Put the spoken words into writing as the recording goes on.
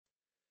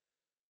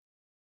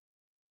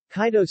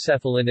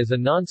Kaitocephalin is a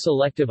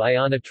non-selective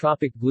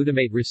ionotropic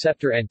glutamate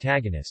receptor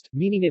antagonist,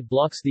 meaning it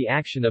blocks the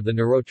action of the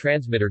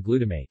neurotransmitter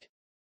glutamate.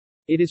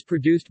 It is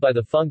produced by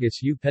the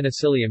fungus U.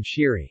 penicillium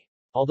scheri.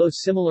 Although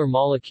similar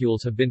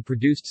molecules have been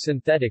produced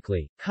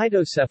synthetically,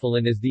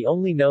 kaitocephalin is the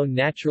only known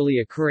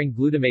naturally occurring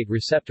glutamate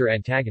receptor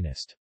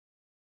antagonist.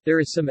 There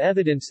is some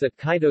evidence that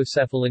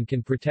kaitocephalin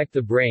can protect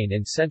the brain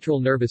and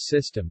central nervous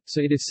system, so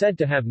it is said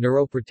to have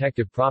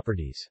neuroprotective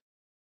properties.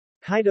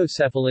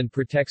 Kaitocephalin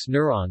protects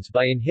neurons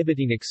by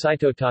inhibiting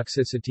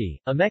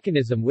excitotoxicity, a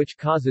mechanism which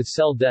causes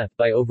cell death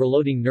by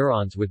overloading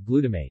neurons with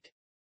glutamate.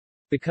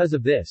 Because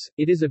of this,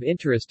 it is of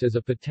interest as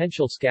a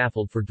potential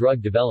scaffold for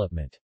drug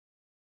development.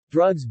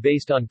 Drugs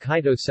based on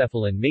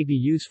kaitocephalin may be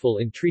useful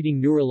in treating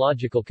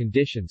neurological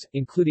conditions,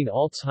 including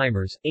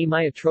Alzheimer's,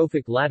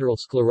 amyotrophic lateral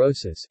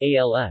sclerosis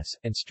 (ALS),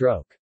 and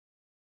stroke.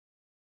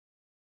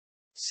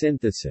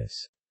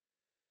 Synthesis.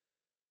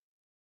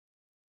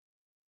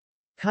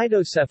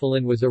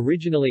 Kaitocephalin was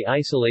originally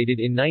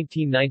isolated in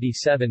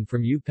 1997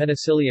 from U.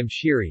 penicillium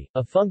scheri,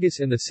 a fungus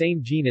in the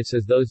same genus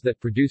as those that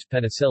produce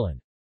penicillin.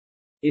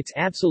 Its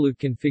absolute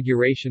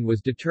configuration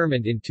was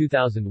determined in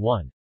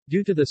 2001.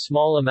 Due to the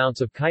small amounts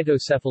of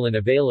kaitocephalin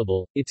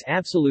available, its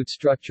absolute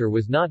structure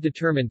was not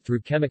determined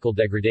through chemical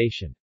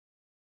degradation.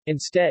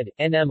 Instead,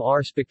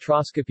 NMR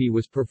spectroscopy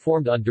was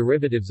performed on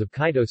derivatives of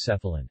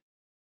kaitocephalin.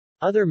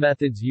 Other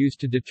methods used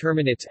to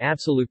determine its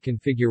absolute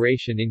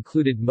configuration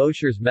included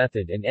Mosher's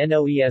method and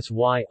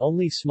NOESY.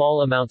 Only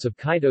small amounts of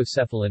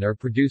kaitocephalin are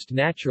produced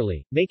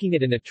naturally, making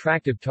it an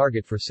attractive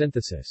target for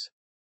synthesis.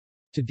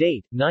 To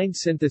date, 9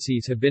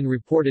 syntheses have been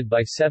reported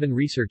by 7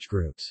 research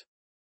groups.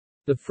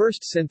 The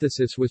first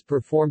synthesis was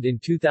performed in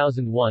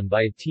 2001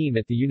 by a team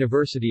at the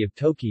University of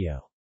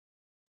Tokyo.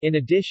 In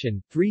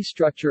addition, 3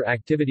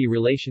 structure-activity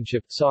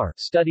relationship (SAR)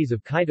 studies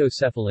of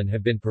kaitocephalin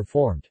have been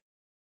performed.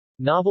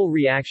 Novel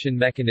reaction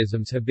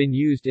mechanisms have been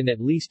used in at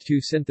least 2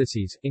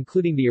 syntheses,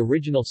 including the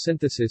original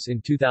synthesis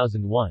in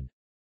 2001.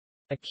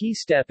 A key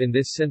step in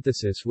this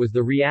synthesis was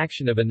the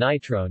reaction of a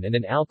nitrone and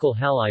an alkyl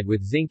halide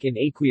with zinc in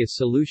aqueous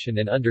solution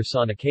and under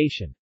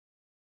sonication.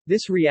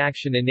 This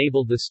reaction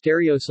enabled the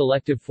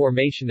stereoselective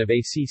formation of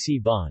a C-C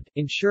bond,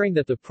 ensuring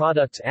that the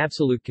product's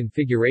absolute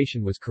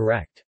configuration was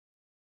correct.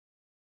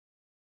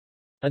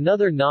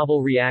 Another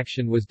novel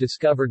reaction was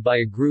discovered by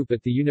a group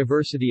at the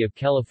University of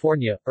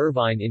California,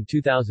 Irvine in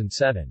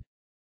 2007.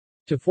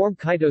 To form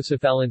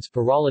kaitosephalin's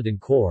pyrrolidine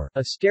core,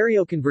 a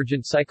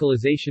stereoconvergent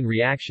cyclization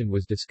reaction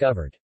was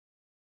discovered.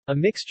 A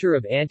mixture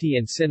of anti-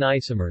 and syn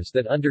isomers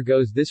that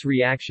undergoes this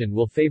reaction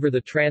will favor the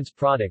trans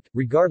product,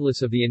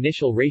 regardless of the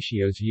initial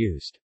ratios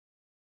used.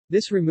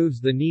 This removes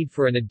the need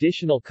for an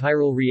additional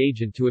chiral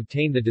reagent to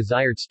obtain the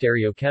desired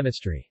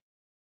stereochemistry.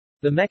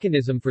 The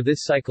mechanism for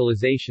this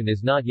cyclization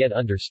is not yet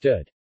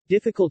understood.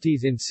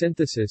 Difficulties in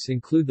synthesis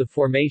include the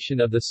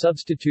formation of the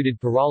substituted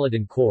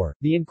pyrrolidine core,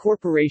 the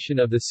incorporation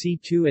of the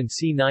C2 and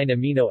C9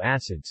 amino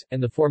acids,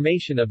 and the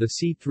formation of the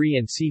C3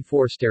 and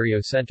C4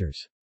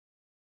 stereocenters.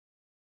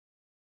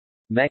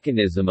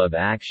 Mechanism of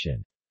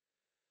action.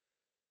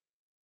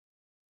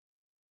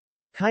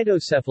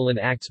 Kaitocephalin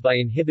acts by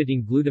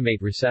inhibiting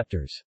glutamate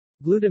receptors.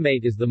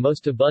 Glutamate is the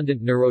most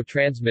abundant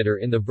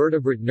neurotransmitter in the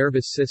vertebrate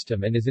nervous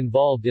system and is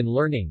involved in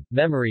learning,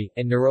 memory,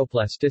 and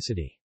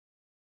neuroplasticity.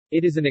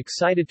 It is an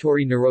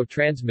excitatory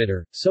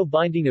neurotransmitter, so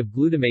binding of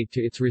glutamate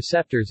to its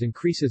receptors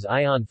increases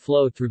ion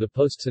flow through the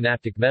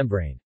postsynaptic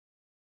membrane.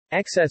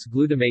 Excess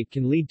glutamate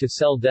can lead to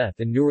cell death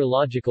and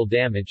neurological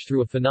damage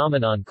through a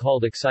phenomenon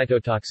called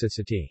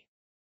excitotoxicity.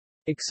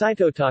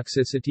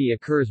 Excitotoxicity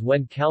occurs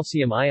when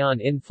calcium ion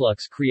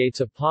influx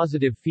creates a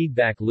positive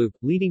feedback loop,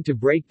 leading to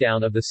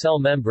breakdown of the cell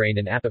membrane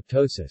and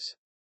apoptosis.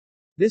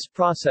 This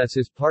process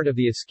is part of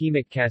the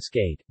ischemic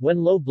cascade. When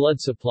low blood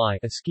supply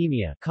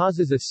ischemia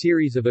causes a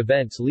series of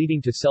events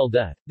leading to cell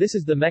death, this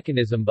is the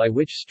mechanism by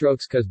which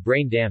strokes cause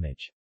brain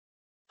damage.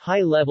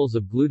 High levels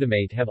of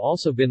glutamate have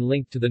also been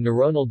linked to the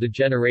neuronal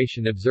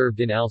degeneration observed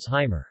in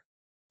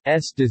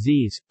Alzheimer's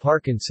disease,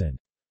 Parkinson's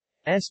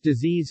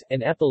disease,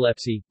 and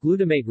epilepsy.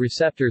 Glutamate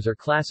receptors are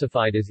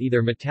classified as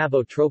either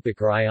metabotropic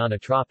or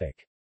ionotropic.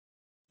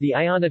 The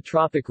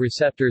ionotropic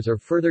receptors are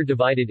further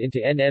divided into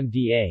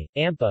NMDA,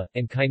 AMPA,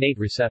 and kainate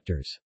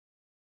receptors.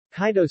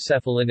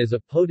 Kaitocephalin is a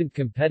potent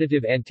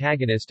competitive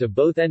antagonist of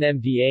both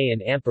NMDA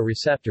and AMPA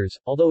receptors,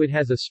 although it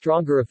has a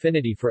stronger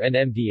affinity for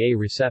NMDA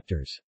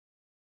receptors.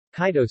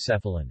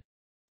 Kaitocephalin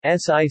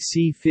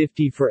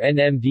IC50 for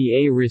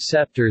NMDA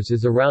receptors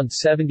is around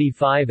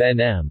 75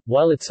 nm,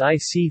 while its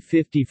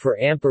IC50 for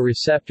AMPA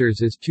receptors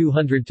is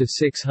 200 to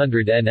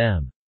 600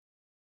 nm.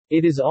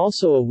 It is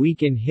also a weak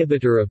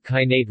inhibitor of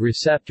kainate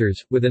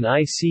receptors, with an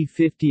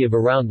IC50 of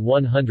around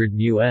 100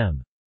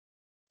 μm.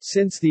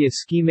 Since the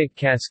ischemic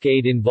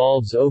cascade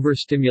involves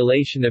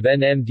overstimulation of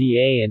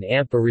NMDA and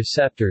AMPA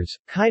receptors,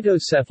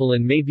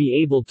 kaitocephalin may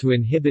be able to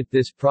inhibit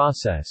this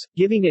process,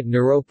 giving it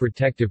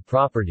neuroprotective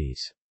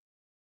properties.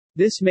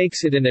 This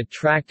makes it an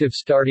attractive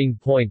starting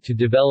point to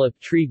develop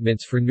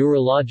treatments for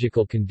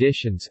neurological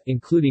conditions,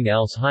 including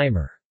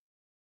Alzheimer's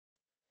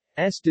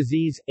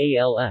disease,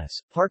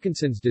 ALS,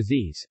 Parkinson's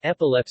disease,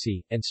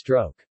 epilepsy, and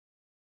stroke.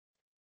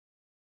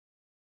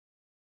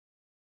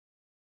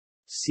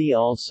 See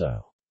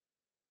also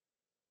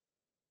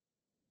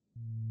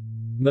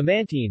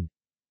memantine,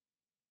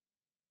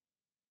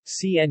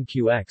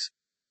 CNQX,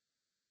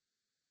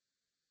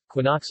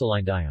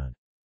 quinoxalinedione.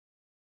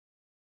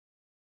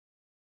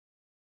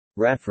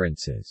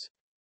 References